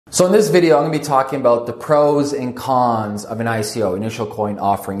So in this video, I'm going to be talking about the pros and cons of an ICO, initial coin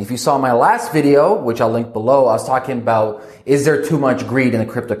offering. If you saw my last video, which I'll link below, I was talking about, is there too much greed in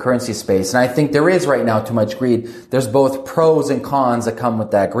the cryptocurrency space? And I think there is right now too much greed. There's both pros and cons that come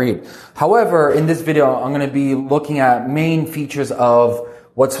with that greed. However, in this video, I'm going to be looking at main features of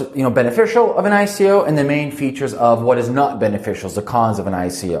what's beneficial of an ICO and the main features of what is not beneficial, the cons of an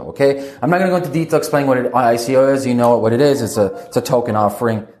ICO. Okay, I'm not going to go into detail explaining what an ICO is. You know what it is. It's a token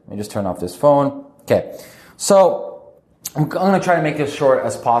offering. Let me just turn off this phone. Okay, so I'm going to try to make this short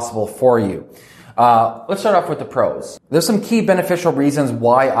as possible for you. Let's start off with the pros. There's some key beneficial reasons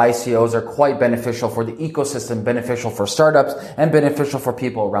why ICOs are quite beneficial for the ecosystem, beneficial for startups, and beneficial for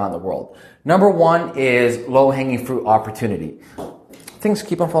people around the world. Number one is low-hanging fruit opportunity. Things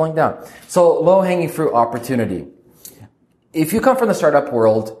keep on falling down. So low-hanging fruit opportunity. If you come from the startup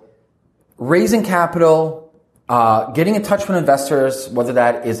world, raising capital, getting in touch with investors, whether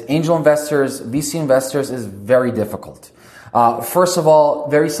that is angel investors, VC investors, is very difficult. First of all,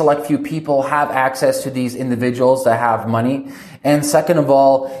 very select few people have access to these individuals that have money. And second of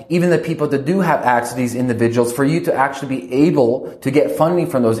all, even the people that do have access to these individuals, for you to actually be able to get funding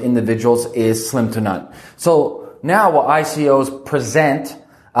from those individuals is slim to none. So now what ICOs present,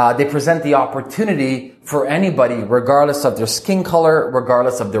 they present the opportunity for anybody, regardless of their skin color,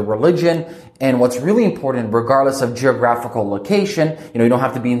 regardless of their religion, and what's really important, regardless of geographical location. You don't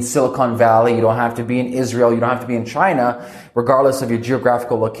have to be in Silicon Valley, you don't have to be in Israel, you don't have to be in China. Regardless of your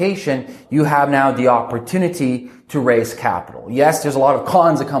geographical location, you have now the opportunity to raise capital. Yes, there's a lot of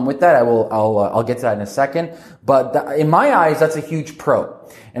cons that come with that. I'll get to that in a second. But in my eyes, that's a huge pro.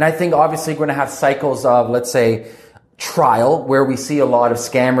 And I think obviously we're going to have cycles of, let's say, trial, where we see a lot of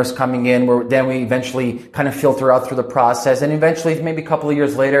scammers coming in, where then we eventually kind of filter out through the process, and eventually maybe a couple of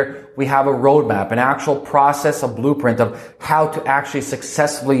years later we have a roadmap, an actual process, a blueprint of how to actually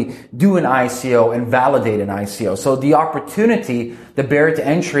successfully do an ICO and validate an ICO. So the opportunity, the barrier to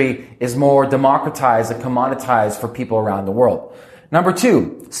entry is more democratized and commoditized for people around the world. Number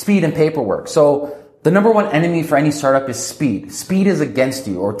two, speed and paperwork. So the number one enemy for any startup is speed. Speed is against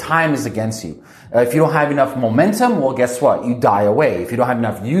you, or time is against you. If you don't have enough momentum, well, guess what? You die away. If you don't have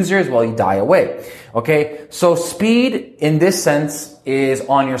enough users, well, you die away. Okay? So speed, in this sense, is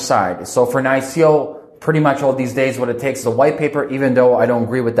on your side. So for an ICO, pretty much all these days, what it takes is a white paper. Even though I don't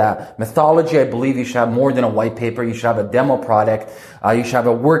agree with that methodology, I believe you should have more than a white paper. You should have a demo product. You should have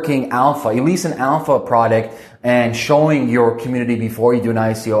a working alpha, at least an alpha product, and showing your community before you do an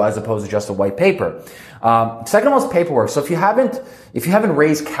ICO, as opposed to just a white paper. Second one is paperwork. So if you haven't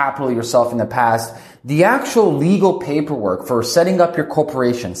raised capital yourself in the past, the actual legal paperwork for setting up your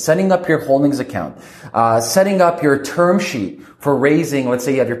corporation, setting up your holdings account, setting up your term sheet for raising, let's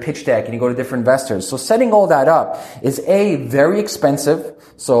say you have your pitch deck and you go to different investors. So setting all that up is very expensive.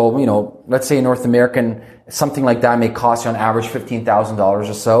 So, let's say in North American, something like that may cost you on average $15,000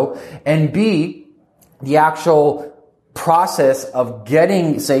 or so. And B, the actual process of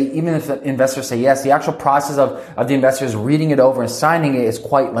getting, say, even if the investors say yes, the actual process of the investors reading it over and signing it is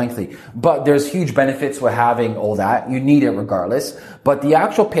quite lengthy. But there's huge benefits with having all that. You need it regardless. But the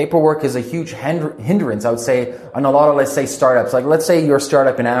actual paperwork is a huge hindrance, I would say, on a lot of, let's say, startups. Like, let's say you're a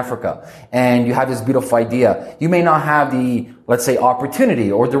startup in Africa and you have this beautiful idea. You may not have the, let's say,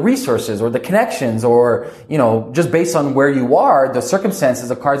 opportunity or the resources or the connections or, just based on where you are, the circumstances,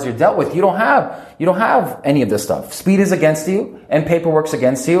 the cards you're dealt with, you don't have any of this stuff. Speed is against you and paperwork's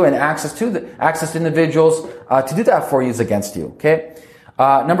against you, and access to individuals to do that for you is against you. Okay.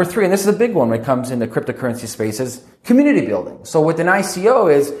 Number three, and this is a big one when it comes in the cryptocurrency space, is community building. So with an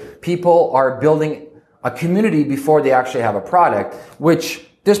ICO is people are building a community before they actually have a product, which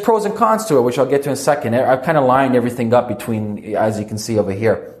there's pros and cons to it, which I'll get to in a second. I've kind of lined everything up between, as you can see over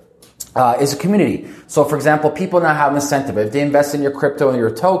here, is a community. So for example, people now have an incentive. If they invest in your crypto and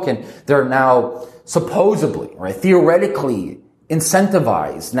your token, they're now supposedly, right, theoretically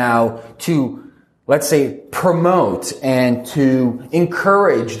incentivized now to, let's say, promote and to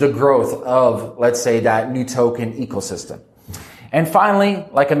encourage the growth of, let's say, that new token ecosystem. And finally,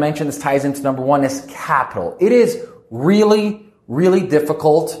 like I mentioned, this ties into number one, is capital. It is really, really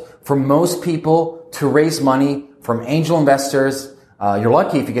difficult for most people to raise money from angel investors. You're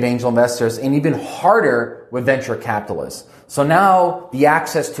lucky if you get angel investors, and even harder with venture capitalists. So now the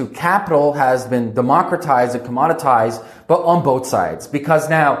access to capital has been democratized and commoditized, but on both sides. Because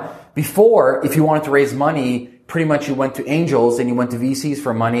now, before, if you wanted to raise money, pretty much you went to angels and you went to VCs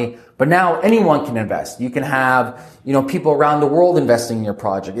for money. But now anyone can invest. You can have, people around the world investing in your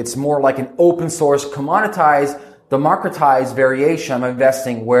project. It's more like an open source, commoditized, democratized variation of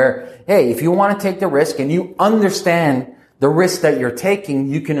investing where, hey, if you want to take the risk and you understand the risk that you're taking,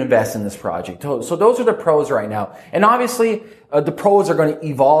 you can invest in this project. So those are the pros right now. And obviously, the pros are going to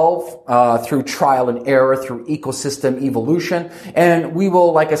evolve through trial and error, through ecosystem evolution. And we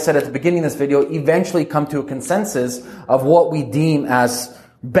will, like I said at the beginning of this video, eventually come to a consensus of what we deem as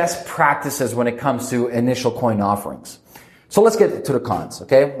best practices when it comes to initial coin offerings. So let's get to the cons,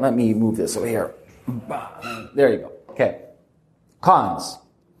 okay? Let me move this over here. There you go. Okay. Cons.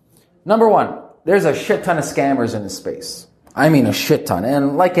 Number one, there's a shit ton of scammers in this space. I mean a shit ton.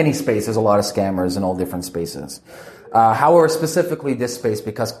 And like any space, there's a lot of scammers in all different spaces. However, specifically this space,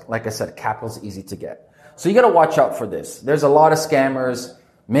 because like I said, capital is easy to get. So you got to watch out for this. There's a lot of scammers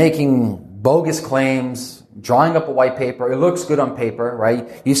making bogus claims, drawing up a white paper. It looks good on paper,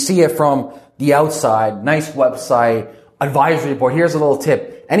 right? You see it from the outside, nice website, advisory board. Here's a little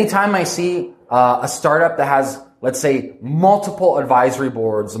tip. Anytime I see a startup that has, let's say, multiple advisory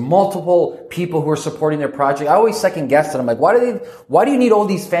boards, multiple people who are supporting their project, I always second guess it. I'm like, why do you need all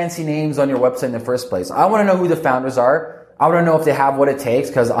these fancy names on your website in the first place? I want to know who the founders are. I want to know if they have what it takes,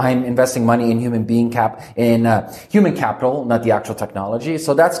 because I'm investing money in human capital, not the actual technology.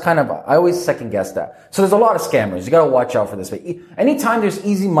 So that's kind of, I always second guess that. So there's a lot of scammers. You got to watch out for this. But anytime there's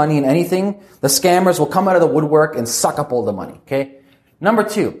easy money in anything, the scammers will come out of the woodwork and suck up all the money. Okay. Number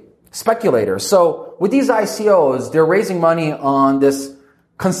two, speculators. So with these ICOs, they're raising money on this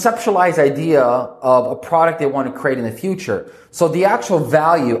conceptualized idea of a product they want to create in the future. So the actual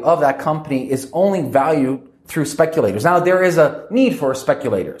value of that company is only valued through speculators. Now, there is a need for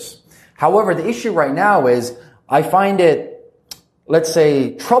speculators. However, the issue right now is I find it, let's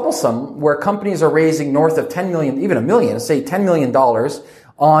say, troublesome where companies are raising north of 10 million, even a million, say $10 million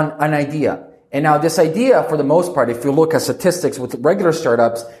on an idea. And now this idea, for the most part, if you look at statistics with regular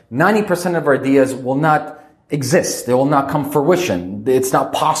startups, 90% of our ideas will not exist. They will not come fruition. It's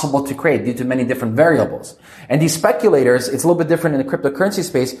not possible to create due to many different variables. And these speculators, it's a little bit different in the cryptocurrency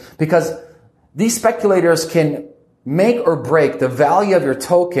space because these speculators can make or break the value of your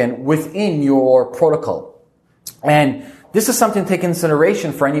token within your protocol. And this is something to take into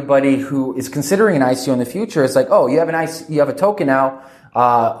consideration for anybody who is considering an ICO in the future. It's like, oh, you have a token now.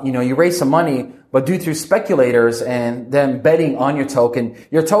 You raise some money, but due to speculators and them betting on your token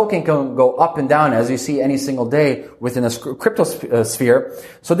can go up and down as you see any single day within the crypto sphere.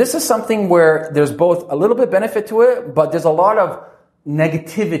 So this is something where there's both a little bit benefit to it, but there's a lot of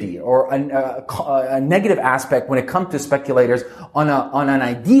negativity or a negative aspect when it comes to speculators on an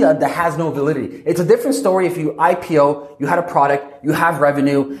idea that has no validity. It's a different story if you IPO, you had a product, you have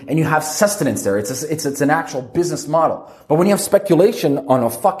revenue, and you have sustenance there. It's an actual business model. But when you have speculation on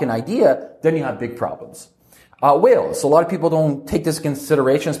a fucking idea, then you have big problems. Whales. So a lot of people don't take this into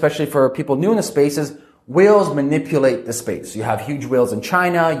consideration, especially for people new in the spaces. Whales manipulate the space. You have huge whales in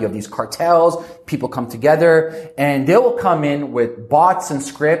China. You have these cartels. People come together and they will come in with bots and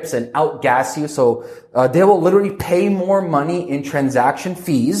scripts and outgas you. So they will literally pay more money in transaction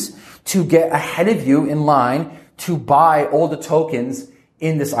fees to get ahead of you in line to buy all the tokens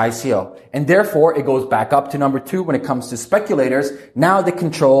in this ICO. And therefore, it goes back up to number two when it comes to speculators. Now they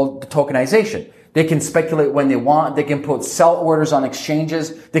control the tokenization. They can speculate when they want. They can put sell orders on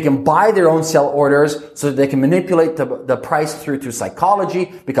exchanges. They can buy their own sell orders so that they can manipulate the price through to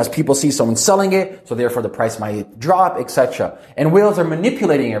psychology because people see someone selling it. So therefore the price might drop, etc. And whales are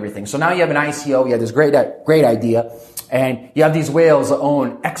manipulating everything. So now you have an ICO. You have this great idea and you have these whales that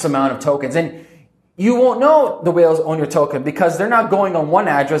own X amount of tokens. And you won't know the whales own your token because they're not going on one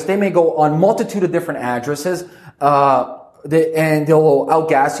address. They may go on multitude of different addresses. And they'll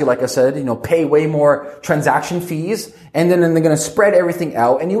outgas you, like I said, pay way more transaction fees, and then they're going to spread everything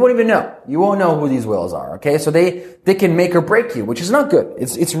out, and you won't even know. You won't know who these whales are, okay? So they can make or break you, which is not good.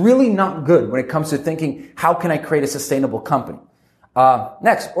 It's really not good when it comes to thinking, how can I create a sustainable company?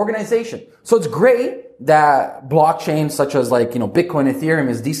 Next, organization. So it's great that blockchains such as Bitcoin, Ethereum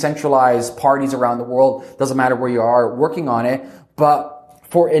is decentralized parties around the world. Doesn't matter where you are working on it. But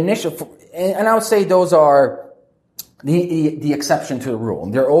and I would say those are the exception to the rule.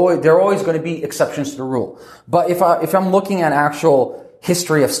 They're always going to be exceptions to the rule. But if I'm looking at actual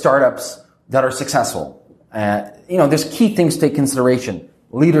history of startups that are successful, there's key things to take consideration: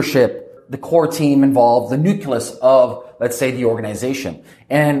 leadership, the core team involved, the nucleus of, let's say, the organization.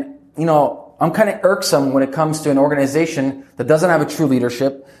 And I'm kind of irksome when it comes to an organization that doesn't have a true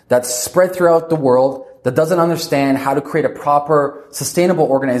leadership, that's spread throughout the world, that doesn't understand how to create a proper, sustainable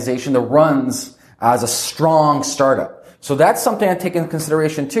organization that runs as a strong startup. So that's something I take into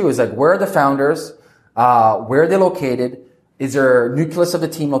consideration too, is where are the founders, where are they located, Is there a nucleus of the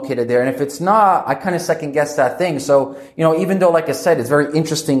team located there? And if it's not, I kind of second guess that thing. So, even though, like I said, it's very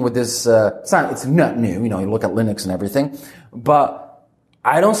interesting with this, it's not new, you look at Linux and everything, but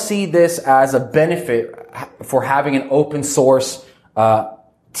I don't see this as a benefit for having an open source,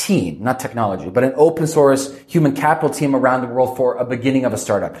 team, not technology, but an open source human capital team around the world for a beginning of a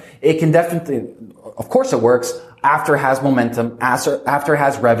startup. It can definitely, of course it works after it has momentum, after it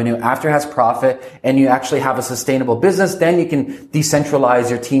has revenue, after it has profit, and you actually have a sustainable business, then you can decentralize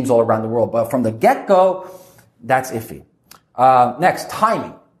your teams all around the world. But from the get-go, that's iffy. Next,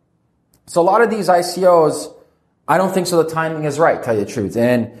 timing. So a lot of these ICOs, I don't think so the timing is right, tell you the truth.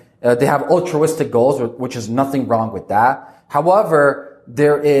 And they have altruistic goals, which is nothing wrong with that. However,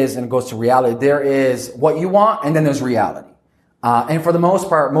 there is, and it goes to reality, there is what you want, and then there's reality. And for the most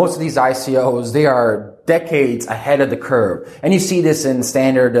part, most of these ICOs, they are decades ahead of the curve. And you see this in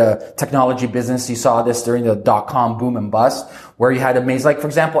standard technology business. You saw this during the .com boom and bust, where you had amazing, like for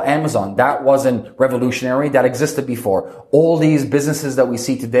example, Amazon. That wasn't revolutionary. That existed before. All these businesses that we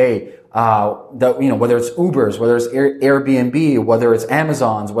see today, whether it's Ubers, whether it's Airbnb, whether it's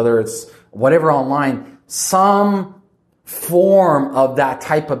Amazon's, whether it's whatever online, some form of that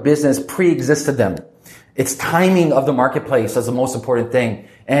type of business pre-existed them. It's timing of the marketplace as the most important thing.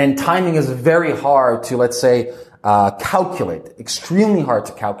 And timing is very hard to, let's say, calculate, extremely hard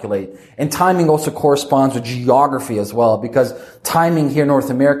to calculate. And timing also corresponds with geography as well, because timing here in North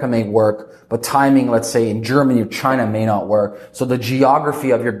America may work, but timing, let's say, in Germany or China may not work. So the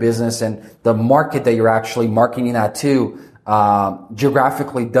geography of your business and the market that you're actually marketing that to,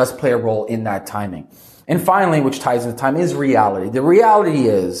 geographically does play a role in that timing. And finally, which ties into time, is reality. The reality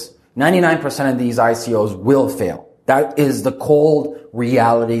is 99% of these ICOs will fail. That is the cold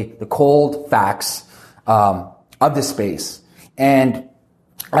reality, the cold facts of the space. And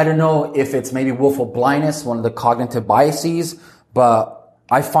I don't know if it's maybe willful blindness, one of the cognitive biases, but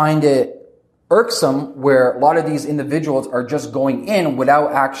I find it irksome where a lot of these individuals are just going in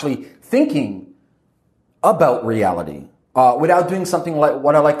without actually thinking about reality, without doing something like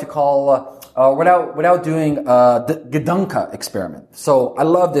what I like to call without doing the Gedunka experiment. So I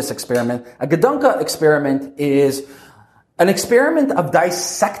love this experiment. A Gedunka experiment is an experiment of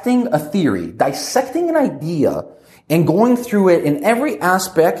dissecting a theory, dissecting an idea, and going through it in every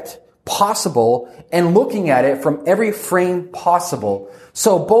aspect possible and looking at it from every frame possible.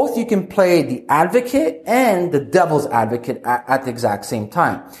 So both you can play the advocate and the devil's advocate at the exact same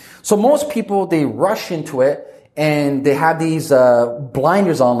time. So most people, they rush into it and they have these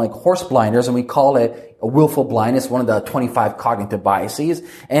blinders on, like horse blinders, and we call it a willful blindness, one of the 25 cognitive biases.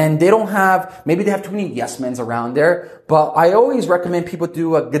 And they don't have, maybe they have too many yes men's around there, but I always recommend people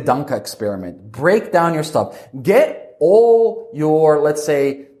do a Gedunka experiment. Break down your stuff. Get all your, let's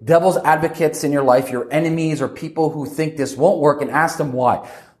say, devil's advocates in your life, your enemies or people who think this won't work, and ask them why.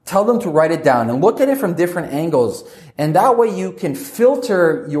 Tell them to write it down and look at it from different angles. And that way you can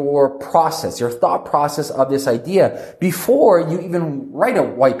filter your process, your thought process of this idea before you even write a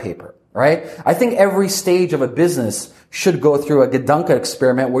white paper, right? I think every stage of a business should go through a Gedunka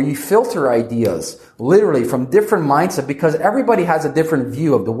experiment where you filter ideas literally from different mindsets, because everybody has a different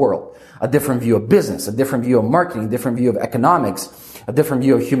view of the world, a different view of business, a different view of marketing, a different view of economics, a different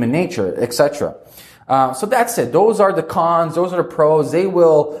view of human nature, etc. So that's it. Those are the cons. Those are the pros.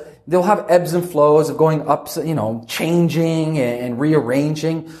 They'll have ebbs and flows of going up, changing and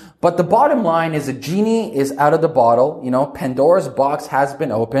rearranging. But the bottom line is the genie is out of the bottle. Pandora's box has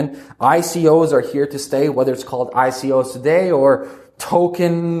been opened. ICOs are here to stay, whether it's called ICOs today or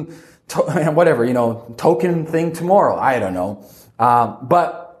token thing tomorrow. I don't know.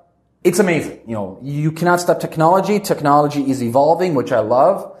 But it's amazing. You cannot stop technology. Technology is evolving, which I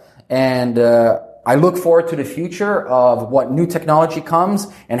love. And, I look forward to the future of what new technology comes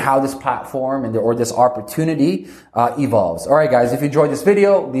and how this platform or this opportunity evolves. All right, guys, if you enjoyed this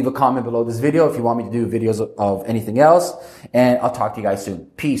video, leave a comment below this video if you want me to do videos of anything else. And I'll talk to you guys soon.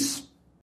 Peace.